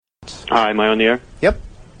Hi, am I on the air? Yep.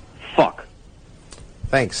 Fuck.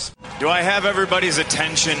 Thanks. Do I have everybody's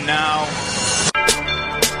attention now?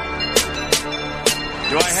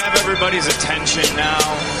 Do I have everybody's attention now?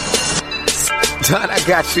 Don, I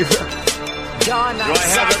got you. Do I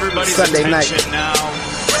have everybody's Sunday attention night. now?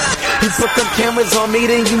 You put them cameras on me,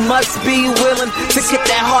 then you must be willing to get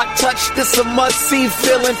that heart touch. This a must-see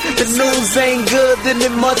feeling. The news ain't good, then it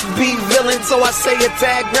must be villain. So I say a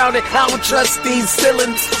tag grounded, I don't trust these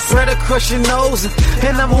ceilings. Spread across your nose,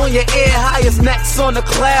 and I'm on your ear, highest necks on the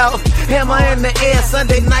cloud. Hammer in the air,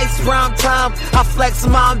 Sunday nights, prime time. I flex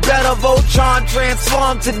mine better, Voltron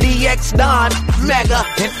transform to DX Don. Mega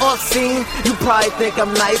and off-scene, you probably think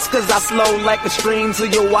I'm nice, cause I flow like a stream to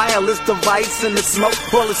your wireless device. And the smoke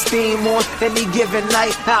full of steam on any given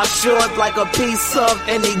night. How short like a piece of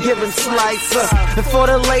any given slice. And for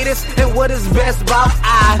the latest and what is best about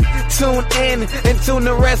I tune in and tune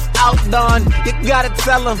the rest out, Don. You gotta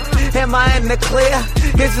tell them, am I in the clear?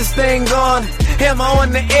 Is this thing on? Am I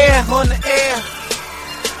on the air? On the air.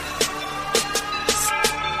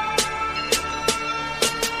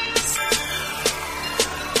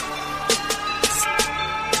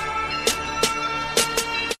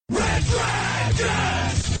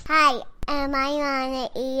 Hi, am I on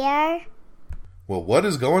the air? Well, what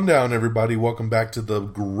is going down, everybody? Welcome back to the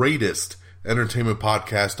greatest entertainment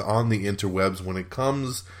podcast on the interwebs when it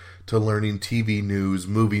comes to learning TV news,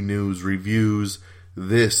 movie news, reviews.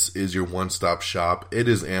 This is your one-stop shop. It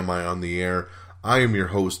is Am I on the Air? I am your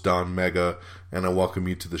host, Don Mega, and I welcome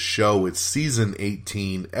you to the show. It's Season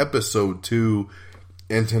 18, Episode 2,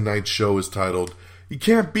 and tonight's show is titled, You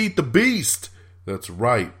Can't Beat the Beast. That's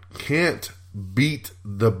right, Can't Beat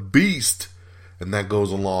the Beast. And that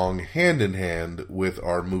goes along hand in hand with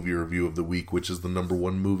our movie review of the week, which is the number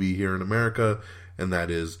one movie here in America, and that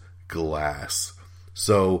is Glass.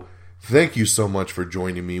 So, thank you so much for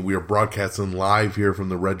joining me. We are broadcasting live here from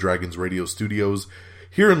the Red Dragons Radio Studios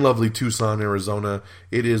here in lovely Tucson, Arizona.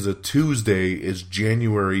 It is a Tuesday. It's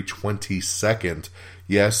January 22nd.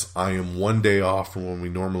 Yes, I am one day off from when we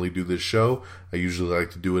normally do this show. I usually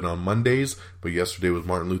like to do it on Mondays, but yesterday was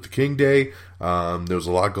Martin Luther King Day. There was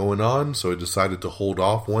a lot going on, so I decided to hold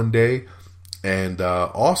off one day. And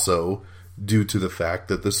also, due to the fact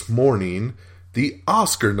that this morning, the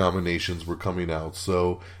Oscar nominations were coming out.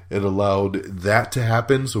 So it allowed that to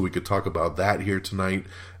happen, so we could talk about that here tonight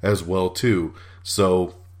as well, too.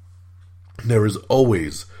 So there is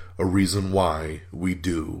always a reason why we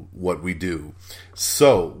do what we do.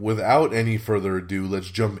 So, without any further ado,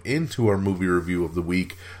 let's jump into our movie review of the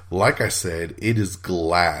week. Like I said, it is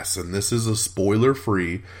Glass, and this is a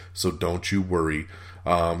spoiler-free, so don't you worry.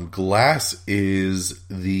 Glass is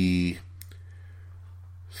the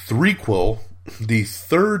threequel, the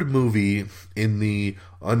third movie in the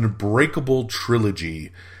Unbreakable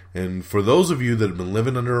trilogy. And for those of you that have been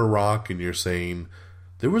living under a rock and you're saying,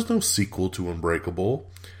 there was no sequel to Unbreakable,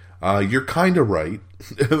 you're kind of right.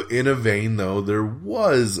 In a vein, though, there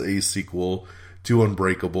was a sequel to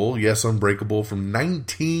Unbreakable. Yes, Unbreakable from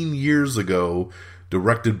 19 years ago,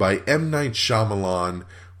 directed by M. Night Shyamalan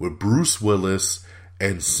with Bruce Willis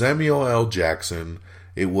and Samuel L. Jackson.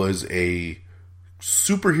 It was a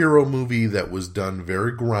superhero movie that was done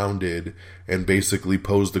very grounded and basically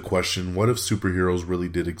posed the question, what if superheroes really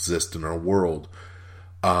did exist in our world?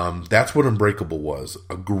 That's what Unbreakable was.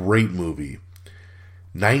 A great movie.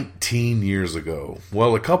 19 years ago.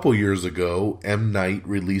 Well, a couple years ago, M. Night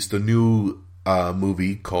released a new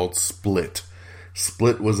movie called Split.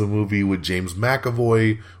 Split was a movie with James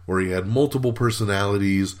McAvoy where he had multiple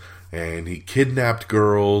personalities and he kidnapped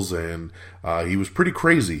girls and he was pretty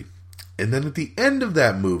crazy. And then at the end of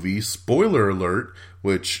that movie, spoiler alert,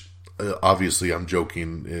 which obviously I'm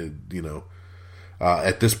joking,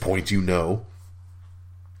 at this point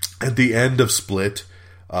at the end of Split,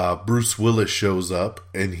 Bruce Willis shows up,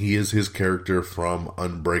 and he is his character from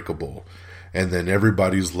Unbreakable. And then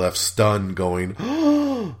everybody's left stunned going,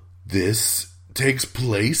 oh, this takes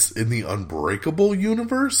place in the Unbreakable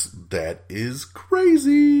universe? That is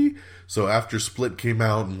crazy. So after Split came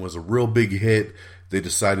out and was a real big hit, they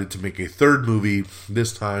decided to make a third movie,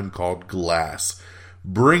 this time called Glass,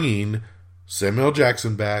 bringing Samuel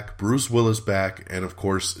Jackson back, Bruce Willis back, and of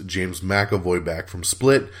course James McAvoy back from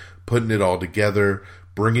Split, putting it all together,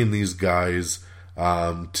 bringing these guys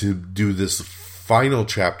to do this final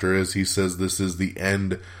chapter. As he says, this is the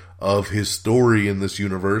end of his story in this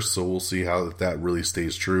universe, so we'll see how that really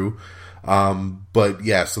stays true. But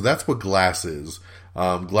yeah, so that's what Glass is.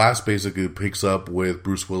 Glass basically picks up with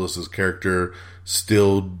Bruce Willis's character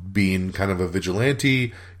still being kind of a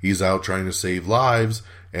vigilante. He's out trying to save lives,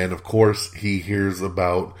 and of course he hears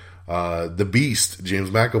about the Beast, James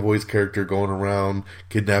McAvoy's character, going around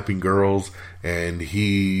kidnapping girls, and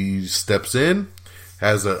he steps in,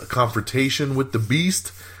 has a confrontation with the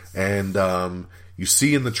Beast, and you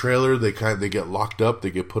see in the trailer they get locked up,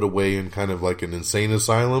 they get put away in kind of like an insane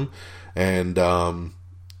asylum, and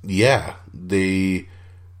they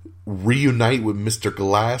reunite with Mr.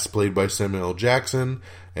 Glass, played by Samuel L. Jackson,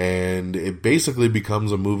 and it basically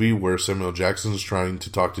becomes a movie where Samuel L. Jackson is trying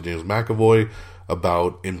to talk to James McAvoy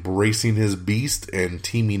about embracing his beast and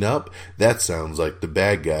teaming up. That sounds like the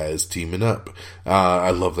bad guys teaming up.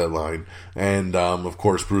 I love that line. And, of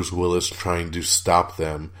course, Bruce Willis trying to stop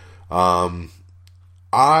them.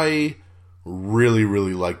 I really,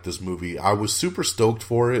 really liked this movie. I was super stoked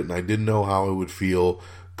for it, and I didn't know how I would feel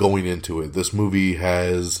going into it. This movie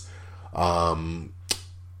has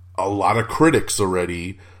a lot of critics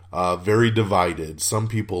already, very divided. Some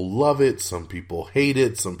people love it, some people hate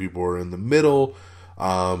it, some people are in the middle.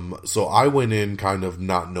 So I went in kind of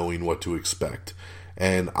not knowing what to expect,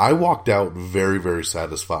 and I walked out very, very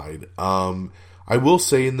satisfied. I will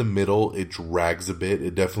say in the middle, it drags a bit.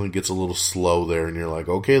 It definitely gets a little slow there, and you're like,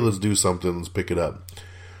 okay, let's do something, let's pick it up.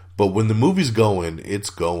 But when the movie's going, it's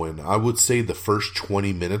going. I would say the first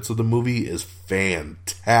 20 minutes of the movie is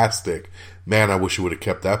fantastic. Man, I wish it would have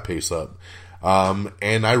kept that pace up.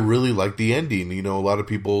 And I really like the ending. You know, a lot of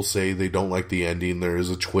people say they don't like the ending. There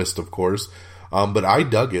is a twist, of course. But I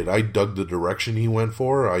dug it. I dug the direction he went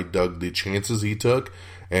for. I dug the chances he took.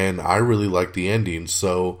 And I really like the ending.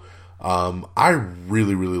 So, I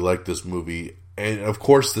really, really like this movie. And of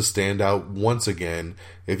course, the standout, once again,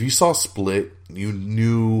 if you saw Split, you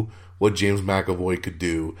knew what James McAvoy could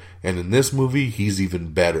do. And in this movie, he's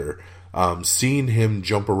even better. Seeing him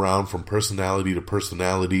jump around from personality to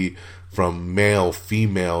personality, from male,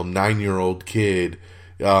 female, 9-year-old kid,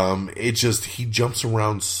 he jumps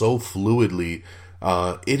around so fluidly.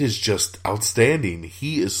 It is just outstanding.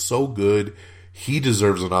 He is so good. He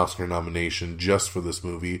deserves an Oscar nomination just for this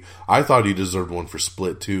movie. I thought he deserved one for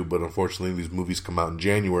Split too, but unfortunately these movies come out in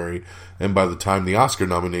January, and by the time the Oscar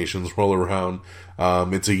nominations roll around,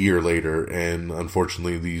 it's a year later, and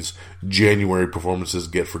unfortunately these January performances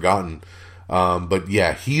get forgotten. But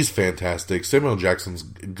yeah, he's fantastic. Samuel L. Jackson's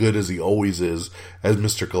good as he always is as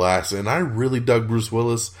Mr. Glass, and I really dug Bruce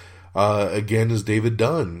Willis again as David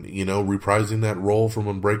Dunn, you know, reprising that role from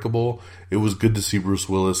Unbreakable. It was good to see Bruce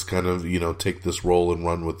Willis kind of, you know, take this role and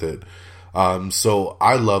run with it. So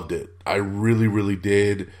I loved it. I really, really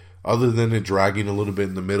did. Other than it dragging a little bit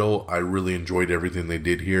in the middle, I really enjoyed everything they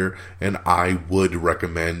did here, and I would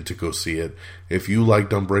recommend to go see it. If you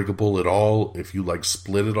liked Unbreakable at all, if you like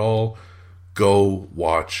Split at all, go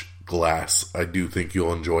watch Glass. I do think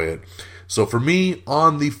you'll enjoy it. So for me,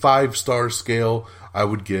 on the 5-star scale, I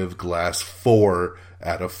would give Glass 4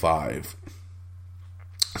 out of 5.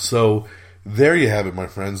 So there you have it, my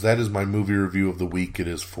friends. That is my movie review of the week. It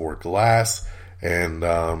is for Glass. And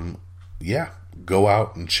go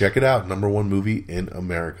out and check it out. #1 movie in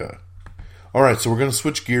America. Alright, so we're going to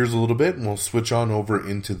switch gears a little bit, and we'll switch on over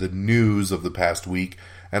into the news of the past week.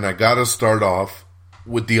 And I got to start off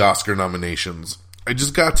with the Oscar nominations. I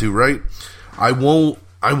just got to, right? I will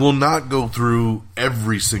not go through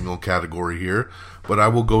every single category here, but I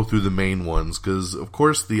will go through the main ones, because, of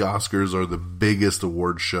course, the Oscars are the biggest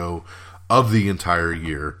award show of the entire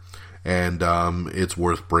year, and it's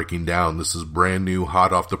worth breaking down. This is brand new,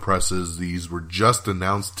 hot off the presses. These were just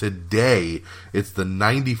announced today. It's the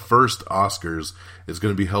 91st Oscars. It's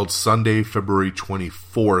going to be held Sunday, February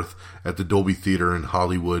 24th at the Dolby Theater in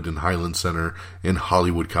Hollywood and Highland Center in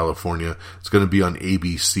Hollywood, California. It's going to be on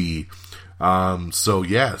ABC.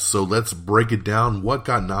 So let's break it down. What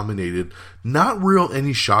got nominated? Not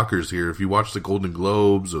any shockers here. If you watch the Golden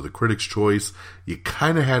Globes or the Critics' Choice, you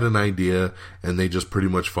kind of had an idea, and they just pretty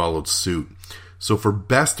much followed suit. So for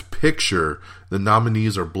Best Picture, the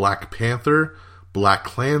nominees are Black Panther,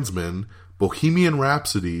 BlacKkKlansman, Bohemian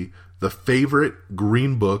Rhapsody, The Favorite,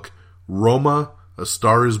 Green Book, Roma, A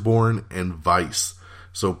Star is Born, and Vice.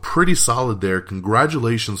 So pretty solid there.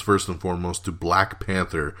 Congratulations first and foremost to Black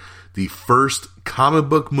Panther, the first comic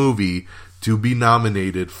book movie to be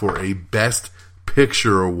nominated for a Best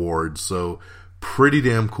Picture award. So pretty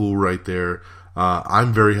damn cool right there.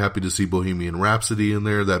 I'm very happy to see Bohemian Rhapsody in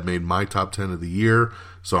there. That made my top 10 of the year,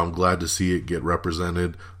 so I'm glad to see it get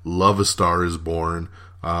represented. Love A Star is Born.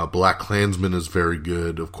 BlacKkKlansman is very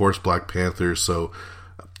good. Of course, Black Panther. So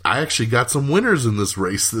I actually got some winners in this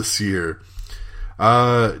race this year.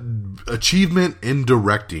 Achievement in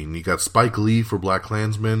directing. You got Spike Lee for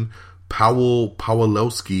BlacKkKlansman, Powell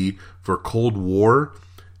Pawlowski for Cold War,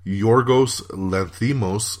 Yorgos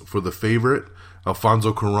Lanthimos for The Favorite,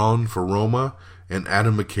 Alfonso Cuarón for Roma, and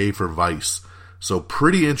Adam McKay for Vice. So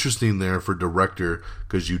pretty interesting there for director,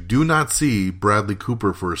 because you do not see Bradley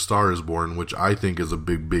Cooper for A Star Is Born, which I think is a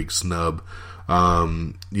big snub.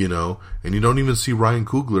 And you don't even see Ryan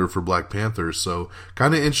Coogler for Black Panther. So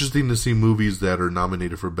kind of interesting to see movies that are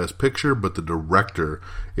nominated for Best Picture, but the director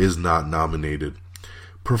is not nominated.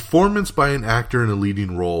 Performance by an actor in a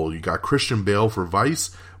leading role. You got Christian Bale for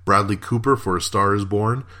Vice, Bradley Cooper for A Star Is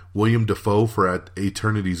Born, William Dafoe for At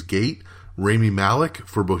Eternity's Gate, Rami Malek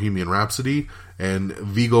for Bohemian Rhapsody, and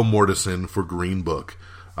Viggo Mortensen for Green Book.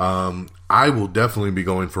 I will definitely be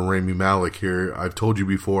going for Rami Malek here. I've told you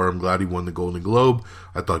before, I'm glad he won the Golden Globe.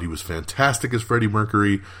 I thought he was fantastic as Freddie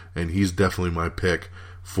Mercury, and he's definitely my pick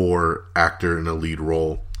for actor in a lead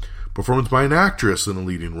role. Performance by an actress in a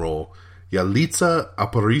leading role. Yalitza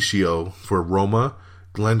Aparicio for Roma,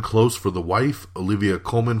 Glenn Close for The Wife, Olivia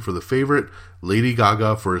Colman for The Favorite, Lady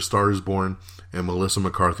Gaga for A Star Is Born, and Melissa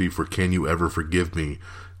McCarthy for Can You Ever Forgive Me.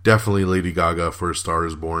 Definitely Lady Gaga for A Star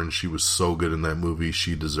Is Born. She was so good in that movie.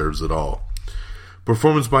 She deserves it all.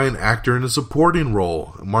 Performance by an actor in a supporting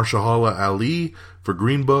role. Mahershala Ali for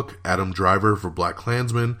Green Book, Adam Driver for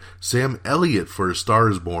BlacKkKlansman, Sam Elliott for A Star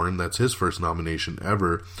Is Born. That's his first nomination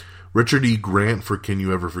ever. Richard E. Grant for Can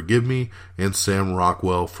You Ever Forgive Me, and Sam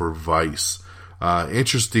Rockwell for Vice.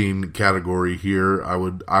 Interesting category here.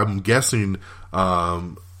 I'm guessing Mahershala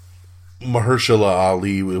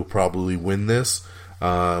Ali will probably win this.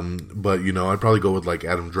 But I'd probably go with like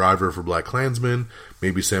Adam Driver for BlacKkKlansman,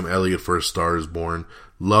 maybe Sam Elliott for A Star Is Born.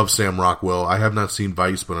 Love Sam Rockwell. I have not seen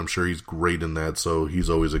Vice, but I'm sure he's great in that, so he's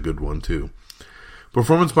always a good one too.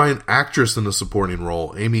 Performance by an actress in a supporting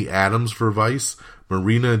role. Amy Adams for Vice,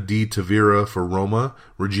 Marina Di Tavira for Roma,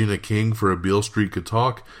 Regina King for A Beale Street Could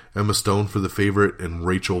Talk, Emma Stone for The Favorite, and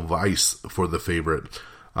Rachel Weisz for The Favorite.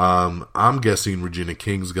 I'm guessing Regina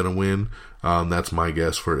King's gonna win. That's my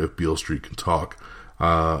guess for If Beale Street Can Talk.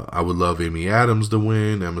 I would love Amy Adams to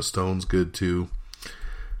win. Emma Stone's good too.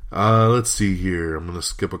 Let's see here. I'm going to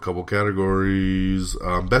skip a couple categories.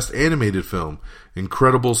 Best Animated Film.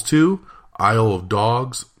 Incredibles 2, Isle of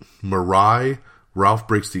Dogs, Mirai, Ralph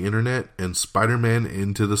Breaks the Internet, and Spider-Man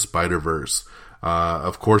Into the Spider-Verse.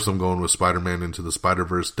 Of course, I'm going with Spider-Man Into the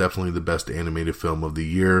Spider-Verse. Definitely the best animated film of the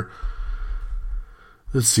year.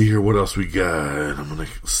 Let's see here. What else we got? I'm going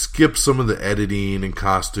to skip some of the editing and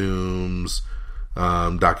costumes.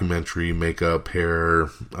 Documentary, makeup, hair,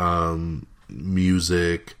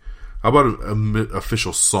 music. How about an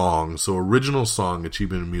official song? So original song,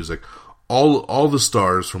 achievement in music. All the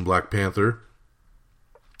stars from Black Panther.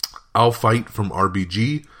 I'll Fight from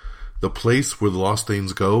RBG. The Place Where the Lost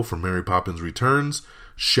Things Go from Mary Poppins Returns.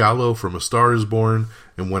 Shallow from A Star Is Born.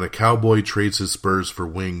 And When a Cowboy Trades His Spurs for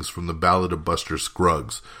Wings from The Ballad of Buster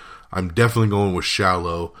Scruggs. I'm definitely going with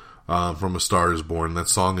Shallow. From A Star Is Born. That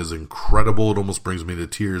song is incredible. It almost brings me to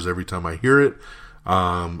tears every time I hear it.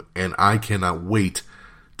 And I cannot wait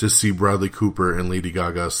to see Bradley Cooper and Lady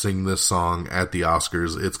Gaga sing this song at the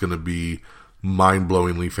Oscars. It's going to be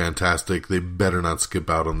mind-blowingly fantastic. They better not skip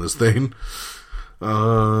out on this thing.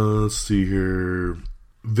 Let's see here.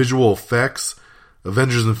 Visual effects.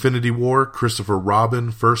 Avengers Infinity War, Christopher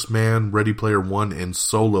Robin, First Man, Ready Player One, and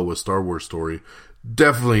Solo, A Star Wars Story.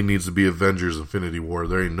 Definitely needs to be Avengers Infinity War.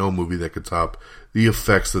 There ain't no movie that could top the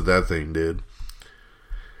effects that thing did.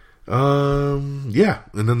 Yeah.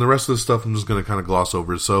 And then the rest of the stuff I'm just going to kind of gloss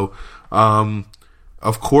over. So,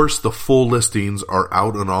 of course, the full listings are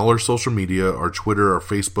out on all our social media, our Twitter, our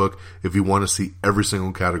Facebook, if you want to see every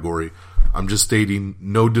single category. I'm just stating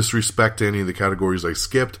no disrespect to any of the categories I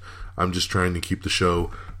skipped. I'm just trying to keep the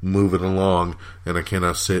show moving along, and I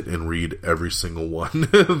cannot sit and read every single one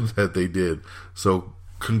that they did. So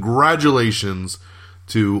congratulations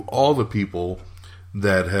to all the people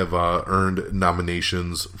that have earned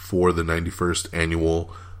nominations for the 91st annual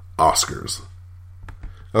Oscars.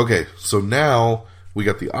 Okay, so now we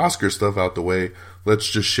got the Oscar stuff out the way. Let's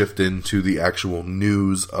just shift into the actual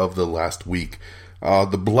news of the last week.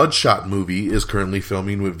 The Bloodshot movie is currently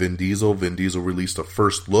filming with Vin Diesel. Vin Diesel released a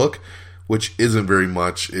first look, which isn't very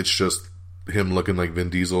much. It's just him looking like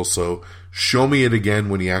Vin Diesel. So show me it again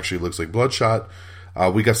when he actually looks like Bloodshot.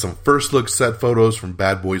 We got some first look set photos from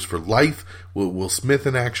Bad Boys for Life. Will Smith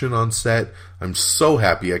in action on set. I'm so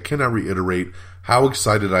happy. I cannot reiterate how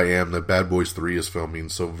excited I am that Bad Boys 3 is filming.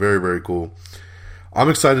 So very, very cool. I'm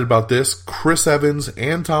excited about this. Chris Evans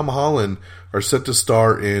and Tom Holland are set to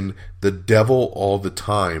star in The Devil All the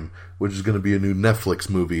Time, which is going to be a new Netflix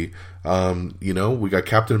movie. We got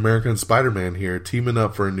Captain America and Spider-Man here teaming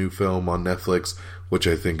up for a new film on Netflix, which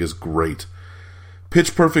I think is great.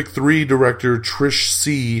 Pitch Perfect 3 director Trish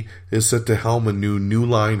C. is set to helm a New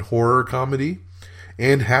Line horror comedy.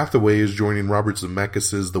 Anne Hathaway is joining Robert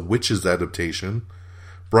Zemeckis' The Witches adaptation.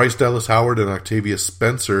 Bryce Dallas Howard and Octavia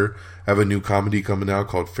Spencer have a new comedy coming out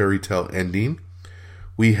called Fairy Tale Ending.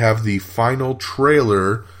 We have the final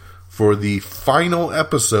trailer for the final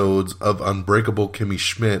episodes of Unbreakable Kimmy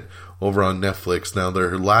Schmidt over on Netflix. Now,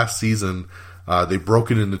 their last season, they broke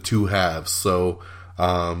it into two halves. So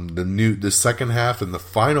the second half and the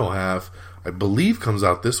final half, I believe, comes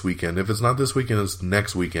out this weekend. If it's not this weekend, it's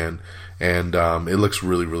next weekend. And it looks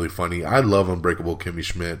really, really funny. I love Unbreakable Kimmy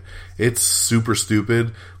Schmidt. It's super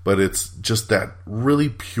stupid, but it's just that really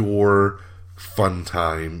pure fun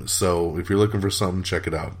time. So if you're looking for something, check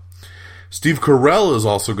it out. Steve Carell is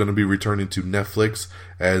also going to be returning to Netflix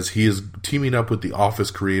as he is teaming up with The Office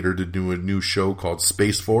creator to do a new show called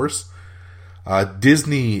Space Force.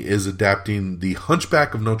 Disney is adapting The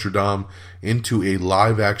Hunchback of Notre Dame into a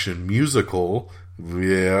live-action musical.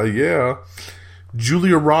 Yeah.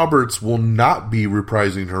 Julia Roberts will not be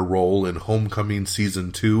reprising her role in Homecoming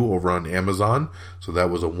Season 2 over on Amazon, so that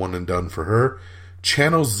was a one and done for her.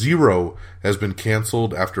 Channel Zero has been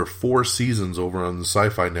canceled after 4 seasons over on the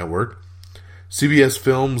Sci-Fi Network. CBS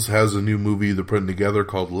Films has a new movie they're putting together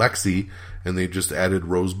called Lexi, and they just added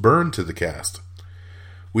Rose Byrne to the cast.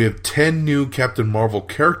 We have 10 new Captain Marvel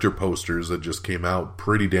character posters that just came out.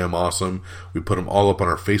 Pretty damn awesome. We put them all up on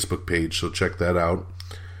our Facebook page, so check that out.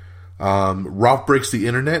 Ralph Breaks the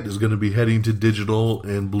Internet is going to be heading to digital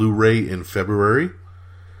and Blu-ray in February.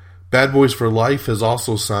 Bad Boys for Life has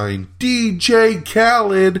also signed DJ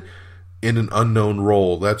Khaled in an unknown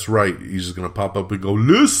role. That's right. He's just going to pop up and go,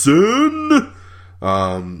 listen!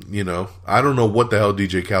 I don't know what the hell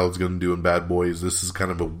DJ Khaled's going to do in Bad Boys. This is kind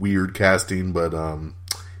of a weird casting, but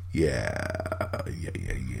yeah.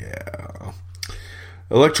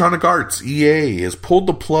 Electronic Arts, EA, has pulled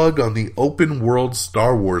the plug on the open world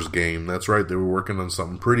Star Wars game. That's right, they were working on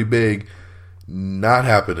something pretty big. Not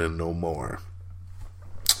happening no more.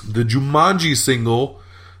 The Jumanji sequel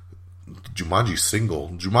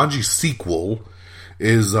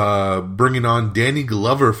is bringing on Danny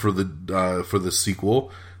Glover for the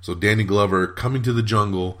sequel. So Danny Glover coming to the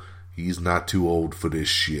jungle. He's not too old for this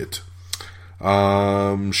shit.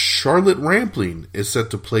 Charlotte Rampling is set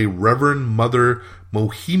to play Reverend Mother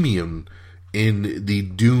Mohemian in the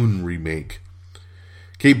Dune remake.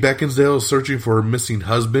 Kate Beckinsale is searching for her missing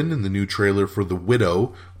husband in the new trailer for The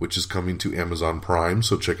Widow, which is coming to Amazon Prime,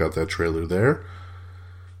 so check out that trailer there.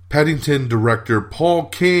 Paddington director Paul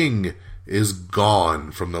King is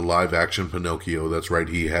gone from the live-action Pinocchio. That's right,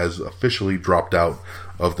 he has officially dropped out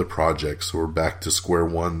of the project, so we're back to square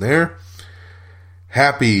one there.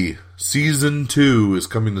 Happy Season 2 is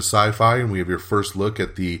coming to Sci-Fi, and we have your first look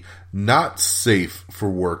at the Not Safe for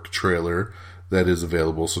Work trailer that is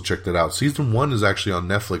available, so check that out. Season 1 is actually on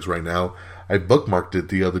Netflix right now. I bookmarked it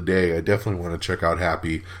the other day. I definitely want to check out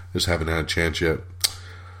Happy. Just haven't had a chance yet.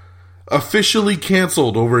 Officially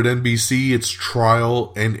canceled over at NBC, it's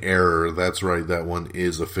Trial and Error. That's right, that one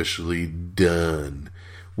is officially done.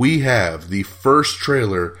 We have the first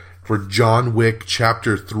trailer for John Wick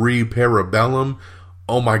Chapter 3 Parabellum.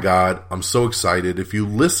 Oh my god, I'm so excited. If you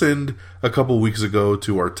listened a couple weeks ago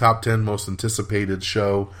to our top 10 most anticipated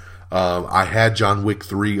show, I had John Wick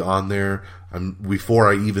 3 on there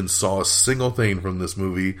before I even saw a single thing from this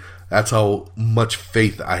movie. That's how much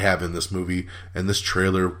faith I have in this movie, and this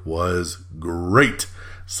trailer was great.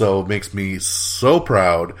 So it makes me so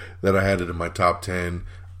proud that I had it in my top 10.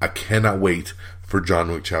 I cannot wait for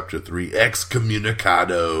John Wick Chapter 3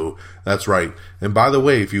 Excommunicado. That's right. And by the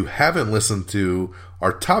way, if you haven't listened to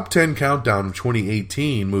our top 10 countdown of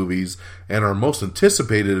 2018 movies and our most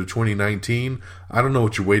anticipated of 2019, I don't know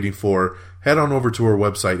what you're waiting for. Head on over to our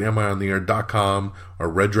website, amiontheair.com or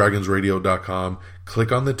reddragonsradio.com.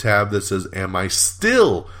 Click on the tab that says, Am I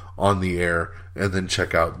Still on the Air? And then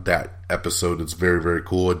check out that episode. It's very, very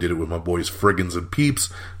cool. I did it with my boys Friggins and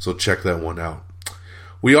Peeps, so check that one out.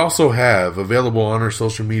 We also have available on our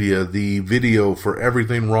social media the video for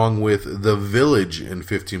everything wrong with The Village in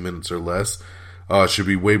 15 minutes or less. It should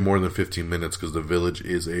be way more than 15 minutes because The Village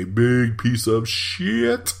is a big piece of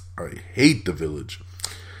shit. I hate The Village.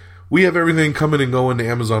 We have everything coming and going to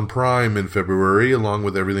Amazon Prime in February, along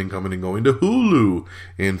with everything coming and going to Hulu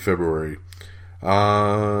in February.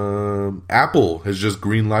 Apple has just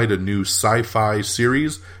greenlighted a new sci-fi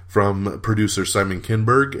series from producer Simon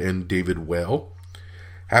Kinberg and David Whale.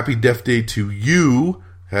 Happy Death Day to You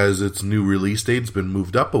has its new release date. It's been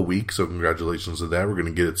moved up a week, so congratulations to that. We're going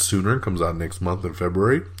to get it sooner. It comes out next month in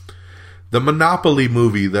February. The Monopoly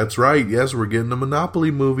movie. That's right. Yes, we're getting a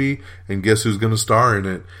Monopoly movie. And guess who's going to star in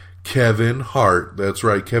it? Kevin Hart. That's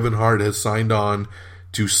right. Kevin Hart has signed on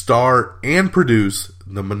to star and produce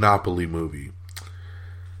the Monopoly movie.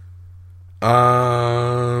 We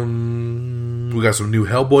got some new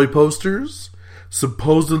Hellboy posters.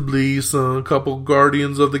 Supposedly, a couple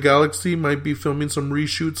Guardians of the Galaxy might be filming some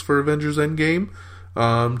reshoots for Avengers Endgame.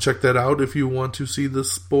 Check that out if you want to see the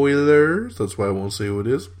spoilers. That's why I won't say who it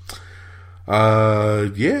is.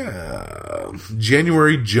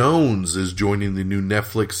 January Jones is joining the new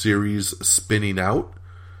Netflix series Spinning Out.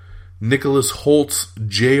 Nicholas Holt's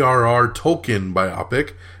J.R.R. Tolkien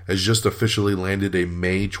biopic has just officially landed a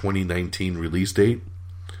May 2019 release date.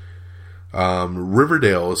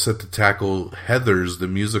 Riverdale is set to tackle Heathers the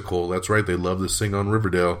musical. That's right, they love to sing on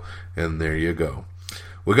Riverdale, and there you go.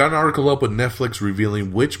 We got an article up with Netflix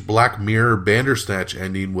revealing which Black Mirror Bandersnatch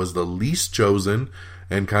ending was the least chosen,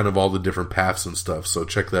 and kind of all the different paths and stuff. So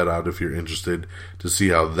check that out if you're interested to see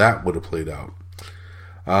how that would have played out.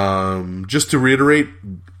 Just to reiterate,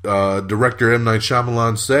 director M. Night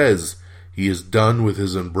Shyamalan says he is done with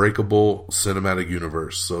his Unbreakable cinematic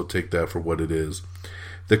universe. So take that for what it is.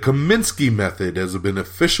 The Kaminsky Method has been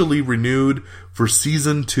officially renewed for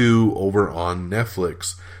season 2 over on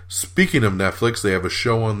Netflix. Speaking of Netflix, they have a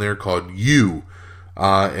show on there called You,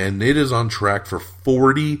 and it is on track for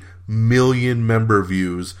 40 million member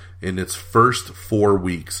views in its first 4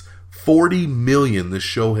 weeks. 40 million. This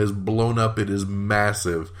show has blown up. It is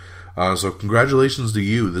massive. So congratulations to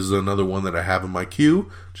You. This is another one that I have in my queue.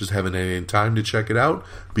 Just haven't had any time to check it out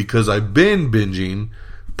because I've been binging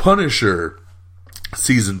Punisher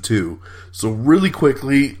Season 2. So really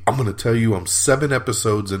quickly, I'm going to tell you I'm 7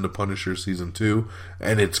 episodes into Punisher Season 2,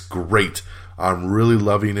 and it's great. I'm really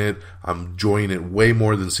loving it. I'm enjoying it way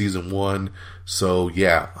more than Season 1. So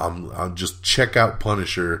yeah, I'm just check out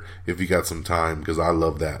Punisher if you got some time, because I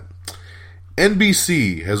love that.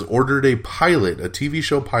 NBC has ordered a TV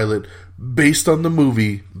show pilot, based on the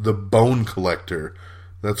movie The Bone Collector.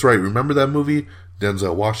 That's right, remember that movie?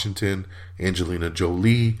 Denzel Washington, Angelina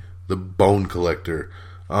Jolie, The Bone Collector.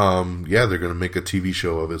 They're going to make a TV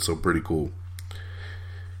show of it, so pretty cool.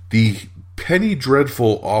 The Penny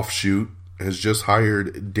Dreadful offshoot has just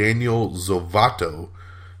hired Daniel Zovato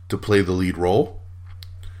to play the lead role.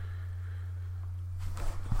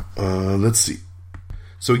 Let's see.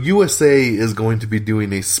 So USA is going to be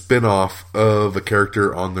doing a spin-off of a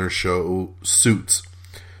character on their show, Suits.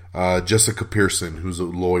 Jessica Pearson, who's a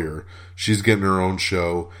lawyer. She's getting her own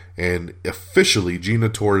show, and officially Gina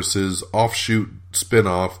Torres's offshoot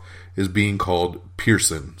spin-off is being called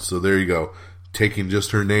Pearson. So there you go. Taking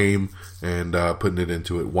just her name and putting it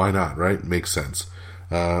into it. Why not, right? Makes sense.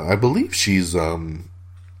 I believe she's Lawrence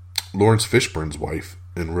Fishburne's wife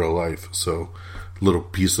in real life. So, little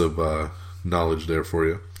piece of knowledge there for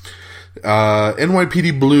you.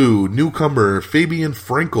 NYPD Blue newcomer Fabian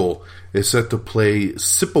Frankel is set to play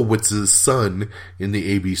Sipowitz's son in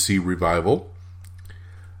the ABC revival.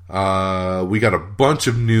 We got a bunch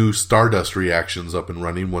of new Stardust reactions up and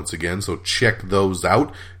running once again, so check those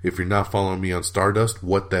out. If you're not following me on Stardust,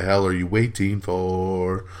 what the hell are you waiting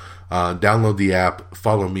for? Download the app,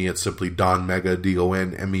 follow me at simply Don Mega,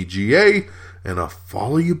 DONMEGA, and I'll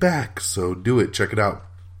follow you back, so do it, check it out.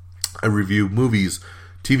 I review movies,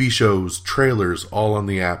 TV shows, trailers, all on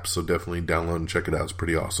the app, so definitely download and check it out. It's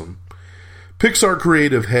pretty awesome. Pixar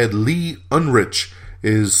creative head Lee Unrich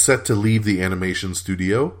is set to leave the animation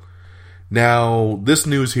studio. Now, this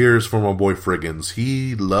news here is from my boy Friggins.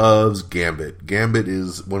 He loves Gambit. Gambit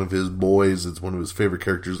is one of his boys. It's one of his favorite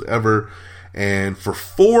characters ever. And for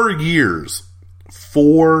 4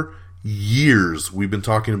 years, we've been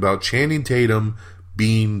talking about Channing Tatum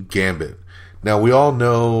being Gambit. Now, we all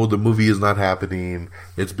know the movie is not happening.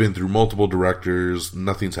 It's been through multiple directors.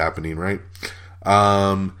 Nothing's happening, right?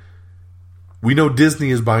 We know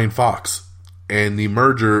Disney is buying Fox, and the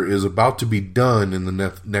merger is about to be done in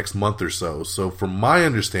the next month or so. So, from my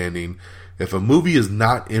understanding, if a movie is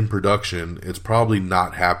not in production, it's probably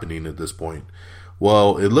not happening at this point.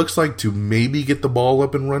 Well, it looks like to maybe get the ball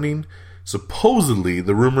up and running, supposedly,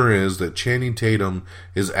 the rumor is that Channing Tatum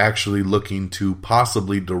is actually looking to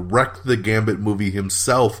possibly direct the Gambit movie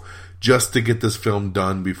himself just to get this film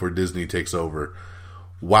done before Disney takes over.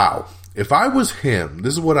 Wow. If I was him,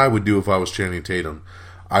 this is what I would do if I was Channing Tatum.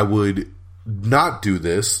 I would not do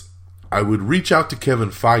this. I would reach out to Kevin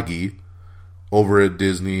Feige over at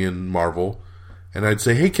Disney and Marvel, and I'd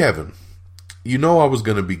say, hey, Kevin, you know I was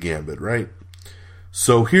going to be Gambit, right?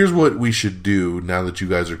 So here's what we should do now that you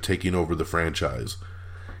guys are taking over the franchise.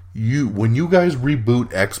 When you guys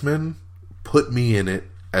reboot X-Men, put me in it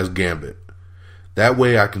as Gambit. That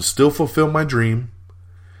way I can still fulfill my dream.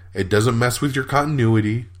 It doesn't mess with your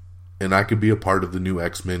continuity, and I could be a part of the new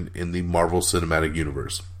X-Men in the Marvel Cinematic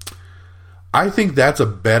Universe. I think that's a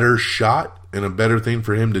better shot and a better thing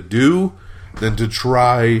for him to do than to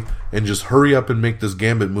try and just hurry up and make this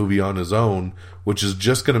Gambit movie on his own, which is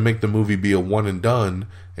just going to make the movie be a one and done,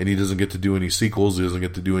 and he doesn't get to do any sequels, he doesn't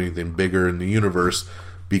get to do anything bigger in the universe,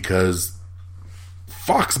 because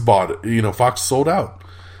Fox bought it, Fox sold out.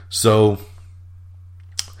 So,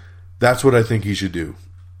 that's what I think he should do.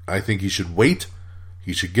 I think he should wait,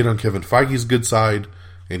 he should get on Kevin Feige's good side,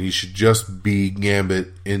 and he should just be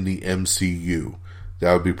Gambit in the MCU.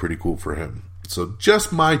 That would be pretty cool for him. So,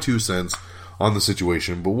 just my 2 cents on the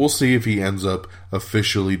situation, but we'll see if he ends up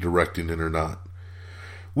officially directing it or not.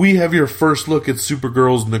 We have your first look at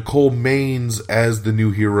Supergirl's Nicole Maines as the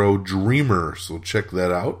new hero, Dreamer, so check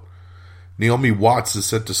that out. Naomi Watts is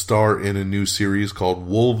set to star in a new series called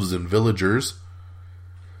Wolves and Villagers.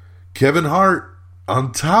 Kevin Hart,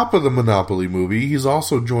 on top of the Monopoly movie, he's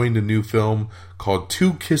also joined a new film called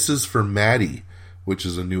Two Kisses for Maddie, which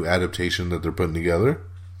is a new adaptation that they're putting together.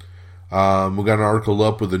 We got an article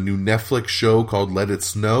up with a new Netflix show called Let It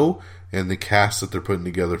Snow, and the cast that they're putting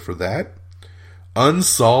together for that.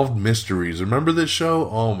 Unsolved Mysteries. Remember this show?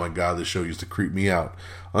 Oh my god, this show used to creep me out.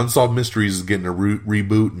 Unsolved Mysteries is getting a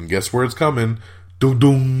reboot, and guess where it's coming? Dun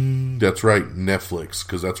dun. That's right, Netflix,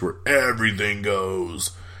 because that's where everything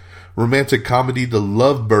goes. Romantic comedy The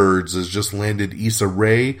Lovebirds has just landed Issa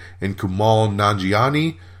Rae and Kumail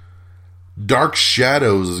Nanjiani. Dark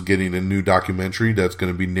Shadows is getting a new documentary that's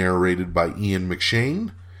going to be narrated by Ian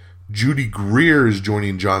McShane. Judy Greer is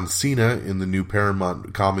joining John Cena in the new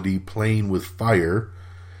Paramount comedy Playing with Fire.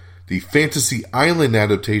 The Fantasy Island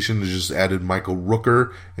adaptation has just added Michael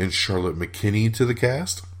Rooker and Charlotte McKinney to the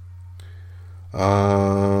cast.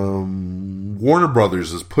 Warner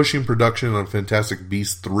Brothers is pushing production on Fantastic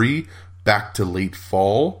Beasts 3 back to late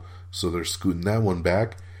fall, so they're scooting that one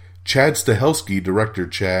back. Chad Stahelski, director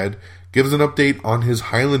Chad, gives an update on his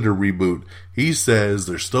Highlander reboot. He says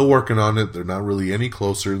they're still working on it, they're not really any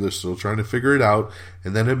closer, they're still trying to figure it out,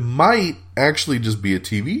 and then it might actually just be a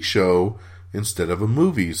TV show instead of a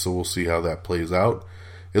movie, so we'll see how that plays out.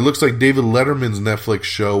 It looks like David Letterman's Netflix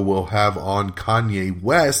show will have on Kanye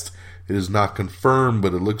West. It is not confirmed,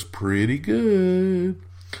 but it looks pretty good.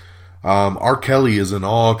 R. Kelly is in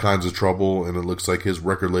all kinds of trouble, and it looks like his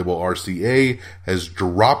record label RCA has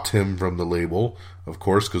dropped him from the label, of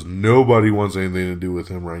course, because nobody wants anything to do with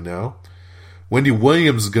him right now. Wendy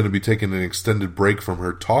Williams is going to be taking an extended break from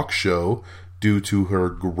her talk show due to her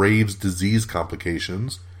Graves' disease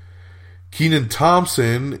complications. Kenan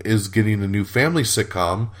Thompson is getting a new family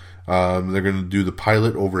sitcom. They're going to do the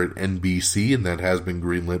pilot over at NBC, and that has been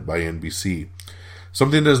greenlit by NBC.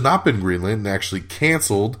 Something that has not been greenlit and actually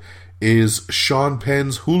canceled is Sean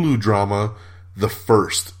Penn's Hulu drama, The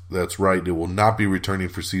First. That's right, it will not be returning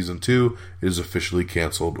for season 2. It is officially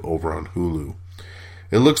canceled over on Hulu.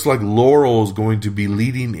 It looks like Laurel is going to be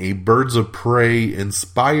leading a Birds of Prey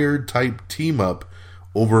inspired type team up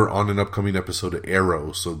over on an upcoming episode of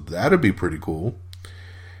Arrow, so that'd be pretty cool.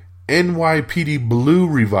 NYPD Blue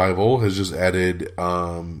Revival has just added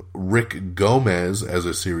Rick Gomez as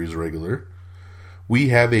a series regular. We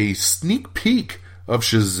have a sneak peek of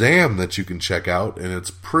Shazam that you can check out, and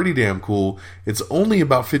it's pretty damn cool. It's only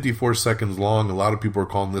about 54 seconds long. A lot of people are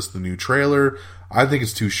calling this the new trailer. I think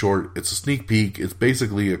it's too short. It's a sneak peek. It's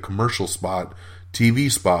basically a commercial spot, TV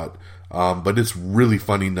spot, but it's really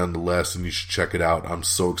funny nonetheless, and you should check it out. I'm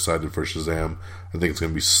so excited for Shazam. I think it's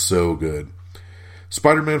going to be so good.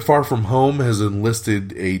 Spider-Man Far From Home has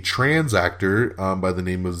enlisted a trans actor by the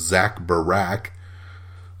name of Zach Barak.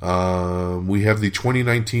 We have the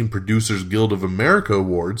 2019 Producers Guild of America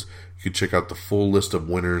Awards. You can check out the full list of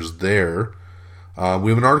winners there. We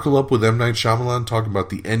have an article up with M. Night Shyamalan talking about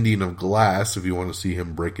the ending of Glass, if you want to see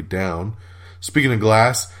him break it down. Speaking of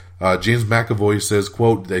Glass, James McAvoy says,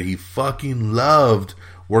 quote, that he fucking loved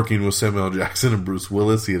working with Samuel L. Jackson and Bruce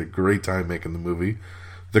Willis. He had a great time making the movie.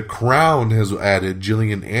 The Crown has added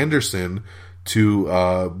Gillian Anderson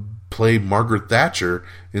to play Margaret Thatcher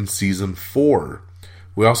in Season 4.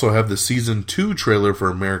 We also have the Season 2 trailer for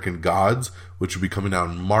American Gods, which will be coming out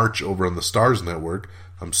in March over on the Starz Network.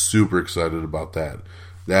 I'm super excited about that.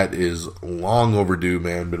 That is long overdue,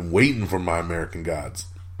 man. Been waiting for my American Gods.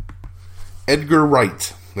 Edgar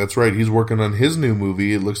Wright. That's right, he's working on his new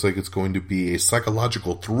movie. It looks like it's going to be a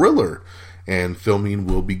psychological thriller, and filming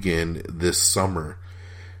will begin this summer.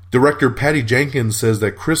 Director Patty Jenkins says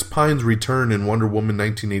that Chris Pine's return in Wonder Woman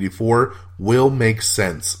 1984 will make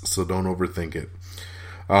sense, so don't overthink it.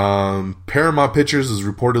 Paramount Pictures is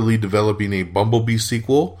reportedly developing a Bumblebee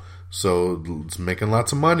sequel, so it's making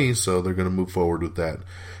lots of money, so they're going to move forward with that.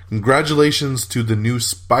 Congratulations to the new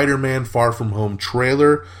Spider-Man Far From Home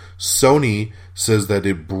trailer. Sony says that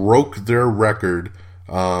it broke their record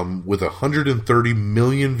with 130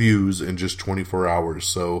 million views in just 24 hours.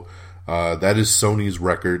 So that is Sony's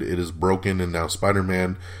record. It is broken, and now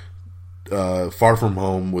Spider-Man Far From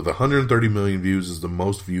Home with 130 million views is the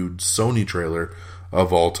most viewed Sony trailer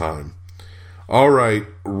of all time. Alright,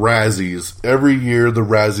 Razzies. Every year the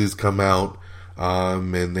Razzies come out,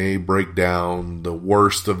 and they break down the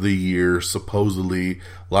worst of the year, supposedly.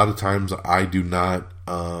 A lot of times I do not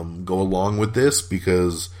go along with this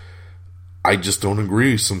because I just don't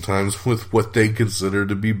agree sometimes with what they consider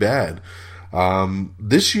to be bad.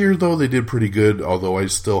 This year, though, they did pretty good, although I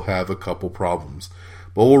still have a couple problems.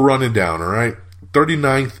 But we'll run it down, alright?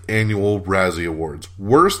 39th Annual Razzie Awards.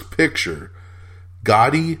 Worst Picture: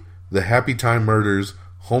 Gotti, The Happy Time Murders,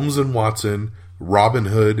 Holmes and Watson, Robin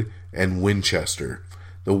Hood, and Winchester.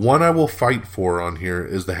 The one I will fight for on here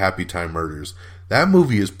is The Happy Time Murders. That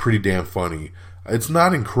movie is pretty damn funny. It's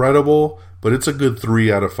not incredible, but it's a good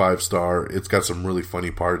 3 out of 5 star. It's got some really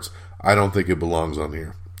funny parts. I don't think it belongs on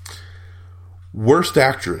here. Worst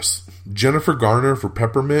Actress: Jennifer Garner for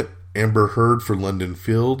Peppermint, Amber Heard for London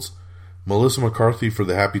Fields, Melissa McCarthy for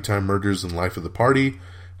The Happy Time Murders and Life of the Party,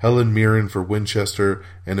 Helen Mirren for Winchester,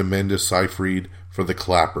 and Amanda Seyfried for The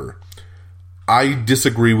Clapper. I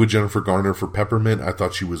disagree with Jennifer Garner for Peppermint. I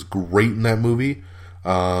thought she was great in that movie.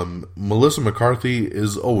 Melissa McCarthy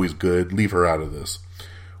is always good. Leave her out of this.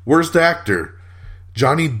 Worst Actor: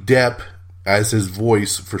 Johnny Depp as his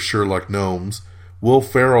voice for Sherlock Gnomes, Will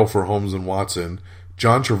Ferrell for Holmes and Watson,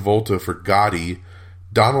 John Travolta for Gotti,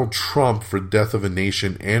 Donald Trump for Death of a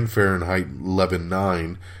Nation and Fahrenheit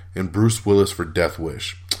 11/9, and Bruce Willis for Death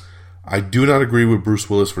Wish. I do not agree with Bruce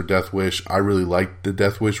Willis for Death Wish. I really liked the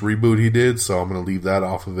Death Wish reboot he did, so I'm going to leave that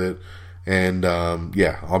off of it. And,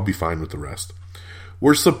 yeah, I'll be fine with the rest.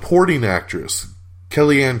 Worst Supporting Actress: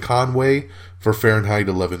 Kellyanne Conway for Fahrenheit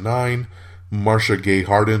 11/9, Marcia Gay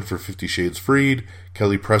Harden for 50 Shades Freed,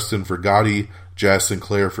 Kelly Preston for Gotti, Jazz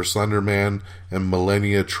Sinclair for Slender Man, and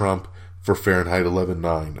Melania Trump for Fahrenheit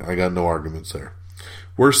 11/9. I got no arguments there.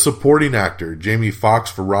 Worst Supporting Actor: Jamie Foxx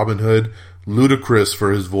for Robin Hood, Ludacris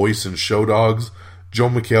for his voice in Show Dogs, Joel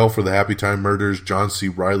McHale for The Happy Time Murders, John C.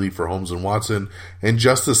 Reilly for Holmes and Watson, and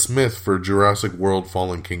Justice Smith for Jurassic World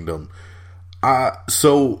Fallen Kingdom.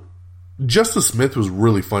 So Justice Smith was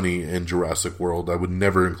really funny in Jurassic World. I would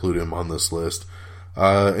never include him on this list.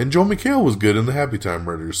 And Joel McHale was good in The Happy Time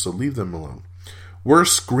Murders, so leave them alone.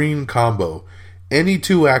 Worst Screen Combo: any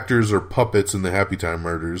two actors are puppets in The Happy Time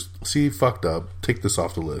Murders. See, fucked up. Take this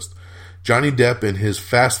off the list. Johnny Depp in his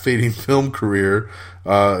fast-fading film career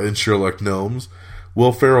in Sherlock Gnomes,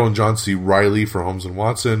 Will Ferrell and John C. Reilly for Holmes and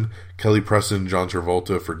Watson, Kelly Preston and John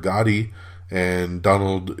Travolta for Gotti, and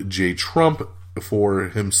Donald J. Trump for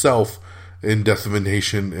himself in Death of a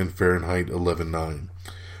Nation and Fahrenheit 11/9.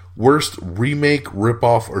 Worst Remake,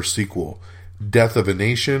 Ripoff, or Sequel: Death of a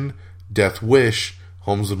Nation, Death Wish,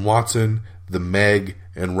 Holmes and Watson, The Meg,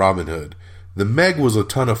 and Robin Hood. The Meg was a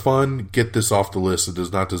ton of fun. Get this off the list. It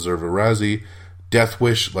does not deserve a Razzie. Death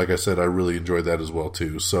Wish, like I said, I really enjoyed that as well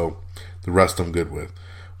too. So the rest I'm good with.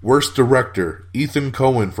 Worst Director: Ethan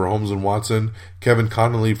Coen for Holmes and Watson, Kevin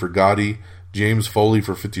Connolly for Gotti, James Foley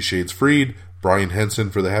for 50 Shades Freed, Brian Henson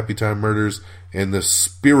for The Happy Time Murders, and the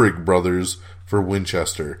Spierig brothers for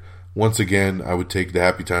Winchester. Once again, I would take The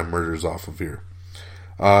Happy Time Murders off of here.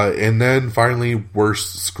 And then finally,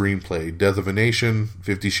 worst screenplay: Death of a Nation,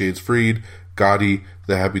 50 Shades Freed, Gotti,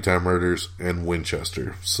 The Happy Time Murders, and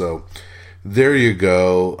Winchester. So there you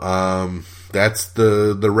go. That's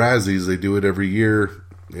the Razzies. They do it every year,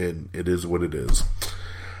 and it is what it is.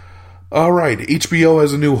 All right, HBO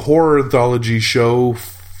has a new horror anthology show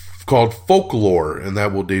called Folklore, and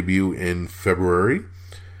that will debut in February.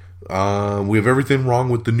 We have everything wrong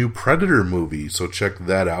with the new Predator movie, so check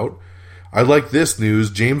that out. I like this news.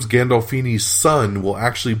 James Gandolfini's son will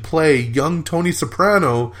actually play young Tony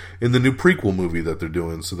Soprano in the new prequel movie that they're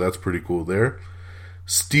doing, so that's pretty cool there.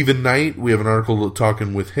 Stephen Knight, we have an article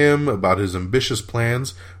talking with him about his ambitious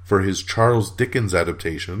plans for his Charles Dickens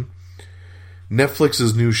adaptation.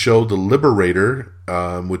 Netflix's new show, The Liberator,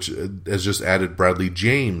 which has just added Bradley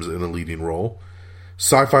James in a leading role.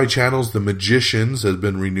 Sci-Fi Channel's The Magicians has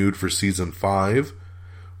been renewed for season 5.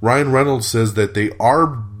 Ryan Reynolds says that they are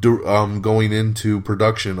going into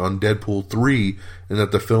production on Deadpool 3 and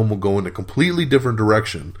that the film will go in a completely different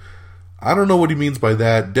direction. I don't know what he means by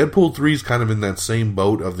that. Deadpool 3 is kind of in that same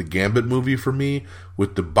boat of the Gambit movie for me,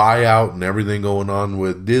 with the buyout and everything going on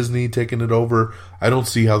with Disney taking it over. I don't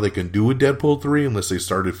see how they can do a Deadpool 3 unless they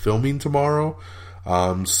started filming tomorrow.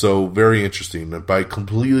 So very interesting. And by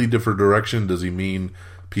completely different direction, does he mean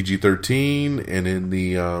PG-13 and in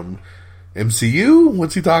the MCU?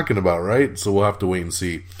 What's he talking about, right? So we'll have to wait and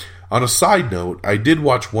see. On a side note, I did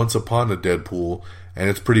watch Once Upon a Deadpool, and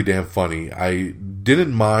it's pretty damn funny. I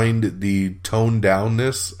didn't mind the toned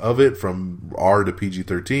downness of it from R to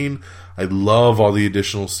PG-13. I love all the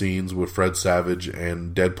additional scenes with Fred Savage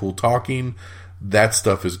and Deadpool talking. That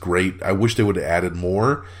stuff is great. I wish they would have added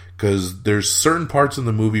more, because there's certain parts in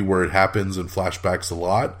the movie where it happens in flashbacks a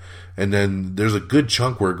lot, and then there's a good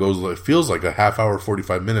chunk where it feels like a half hour,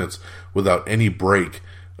 45 minutes without any break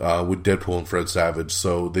with Deadpool and Fred Savage.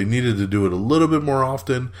 So they needed to do it a little bit more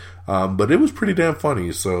often, but it was pretty damn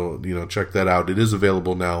funny. So, check that out. It is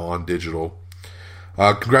available now on digital.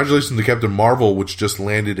 Congratulations to Captain Marvel, which just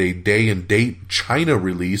landed a day and date China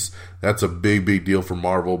release. That's a big, big deal for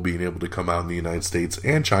Marvel, being able to come out in the United States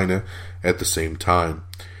and China at the same time.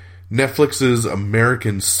 Netflix's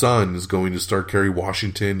American Son is going to star Kerry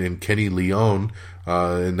Washington and Kenny Leon,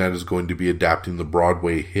 and that is going to be adapting the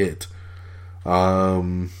Broadway hit.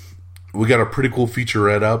 We got a pretty cool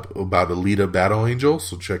featurette up about Alita Battle Angel,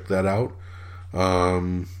 so check that out.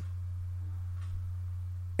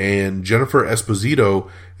 And Jennifer Esposito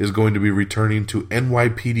is going to be returning to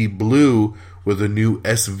NYPD Blue with a new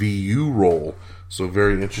SVU role. So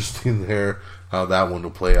very interesting there how that one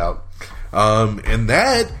will play out. And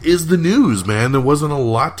that is the news, man. There wasn't a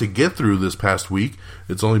lot to get through this past week.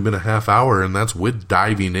 It's only been a half hour, and that's with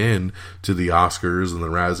diving in to the Oscars and the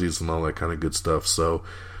Razzies and all that kind of good stuff. So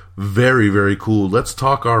very, very cool. Let's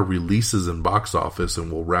talk our releases and box office,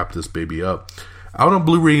 and we'll wrap this baby up. Out on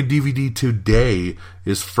Blu-ray and DVD today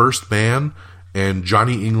is First Man and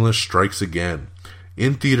Johnny English Strikes Again.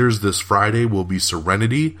 In theaters this Friday will be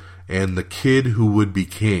Serenity and The Kid Who Would Be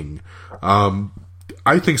King.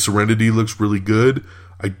 I think Serenity looks really good.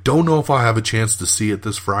 I don't know if I'll have a chance to see it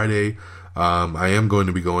this Friday. I am going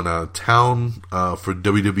to be going out of town for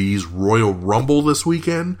WWE's Royal Rumble this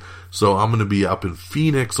weekend. So I'm going to be up in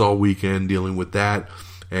Phoenix all weekend dealing with that.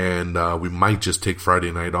 And we might just take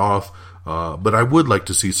Friday night off. But I would like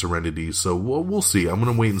to see Serenity, so we'll see. I'm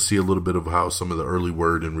going to wait and see a little bit of how some of the early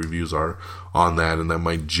word and reviews are on that, and that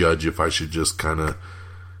might judge if I should just kind of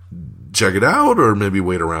check it out or maybe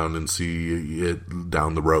wait around and see it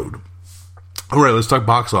down the road. All right, let's talk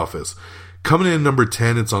box office. Coming in at number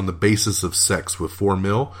 10, it's On the Basis of Sex with 4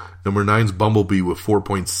 mil. Number 9's Bumblebee with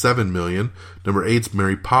 4.7 million. Number 8's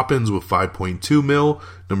Mary Poppins with 5.2 mil.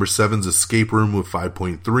 Number 7's Escape Room with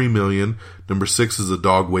 5.3 million. Number 6 is A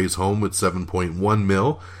Dog Ways Home with 7.1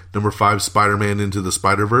 mil. Number 5, Spider-Man Into the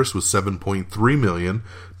Spider-Verse with 7.3 million.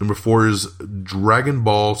 Number 4 is Dragon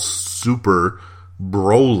Ball Super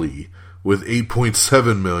Broly with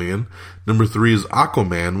 8.7 million. Number 3 is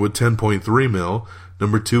Aquaman with 10.3 mil.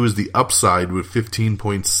 Number 2 is The Upside with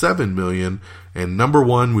 15.7 million. And number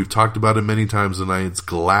 1, we've talked about it many times tonight, it's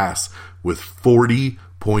Glass with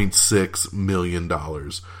 $40.6 million.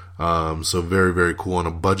 So very, very cool on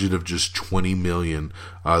a budget of just $20 million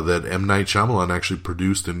that M. Night Shyamalan actually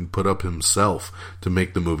produced and put up himself to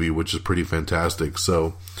make the movie, which is pretty fantastic.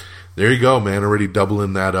 So there you go, man. Already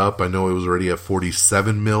doubling that up. I know it was already at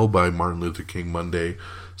 47 mil by Martin Luther King Monday.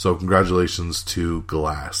 So congratulations to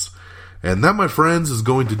Glass. And that, my friends, is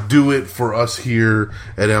going to do it for us here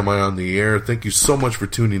at Am I on the Air. Thank you so much for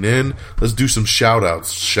tuning in. Let's do some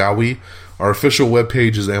shout-outs, shall we? Our official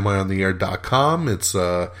webpage is amiontheair.com. It's,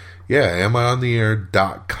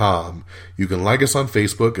 amiontheair.com. You can like us on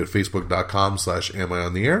Facebook at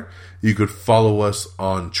facebook.com/amiontheair. You could follow us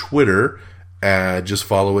on Twitter. Just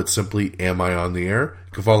follow it simply, Am I on the Air?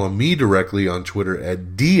 You can follow me directly on Twitter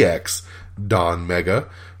at DXDonMega.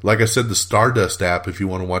 Like I said, the Stardust app, if you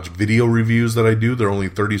want to watch video reviews that I do, they're only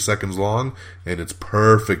 30 seconds long, and it's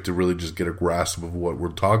perfect to really just get a grasp of what we're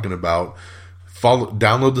talking about.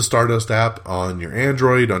 Download the Stardust app on your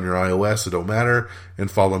Android, on your iOS, it don't matter, and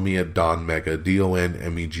follow me at DonMega,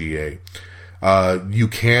 DonMega. You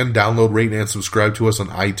can download, rate, and subscribe to us on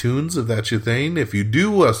iTunes if that's your thing. If you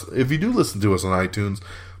do listen to us on iTunes,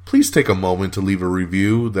 please take a moment to leave a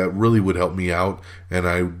review. That really would help me out, and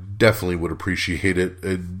I definitely would appreciate it.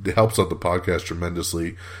 It helps out the podcast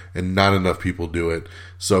tremendously, and not enough people do it.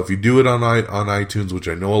 So if you do it on iTunes, which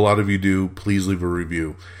I know a lot of you do, please leave a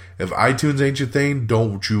review. If iTunes ain't your thing,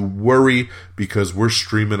 don't you worry, because we're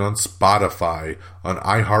streaming on Spotify, on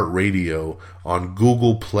iHeartRadio, on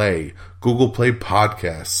Google Play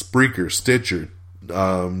Podcasts, Spreaker, Stitcher,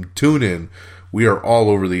 TuneIn. We are all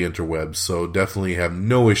over the interwebs, so definitely have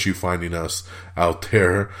no issue finding us out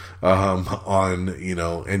there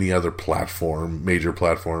on any other platform, major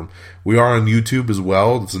platform. We are on YouTube as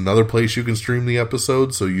well. It's another place you can stream the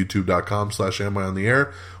episodes, so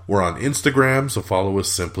youtube.com/amiontheair. We're on Instagram, so follow us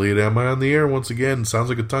simply at Am I on the Air. Once again, sounds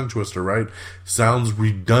like a tongue twister, right? Sounds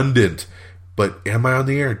redundant, But Am I on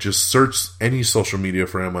the Air? Just search any social media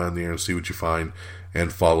for Am I on the Air and see what you find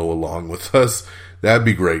and follow along with us. That'd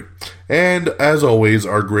be great. And as always,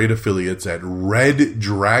 our great affiliates at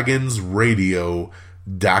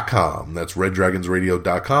reddragonsradio.com. That's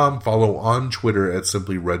reddragonsradio.com. Follow on Twitter at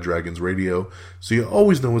simply reddragonsradio, so you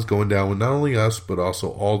always know what's going down with not only us, but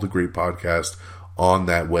also all the great podcasts on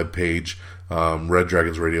that webpage. Red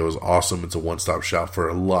Dragons Radio is awesome. It's a one-stop shop for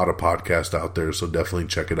a lot of podcasts out there, so definitely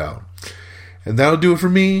check it out. And that'll do it for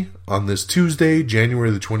me on this Tuesday,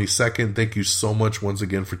 January the 22nd. Thank you so much once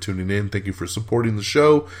again for tuning in. Thank you for supporting the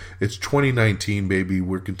show. It's 2019, baby.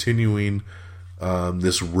 We're continuing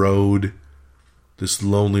this road, this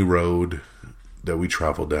lonely road that we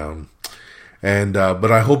travel down. And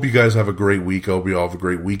but I hope you guys have a great week. I hope you all have a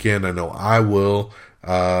great weekend. I know I will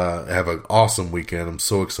have an awesome weekend. I'm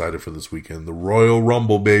so excited for this weekend. The Royal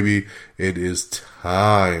Rumble, baby. It is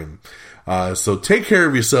time. So take care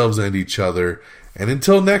of yourselves and each other. And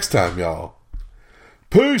until next time, y'all.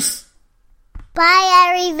 Peace! Bye,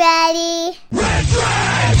 everybody. Red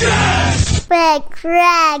Dragon! Red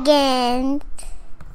Dragon!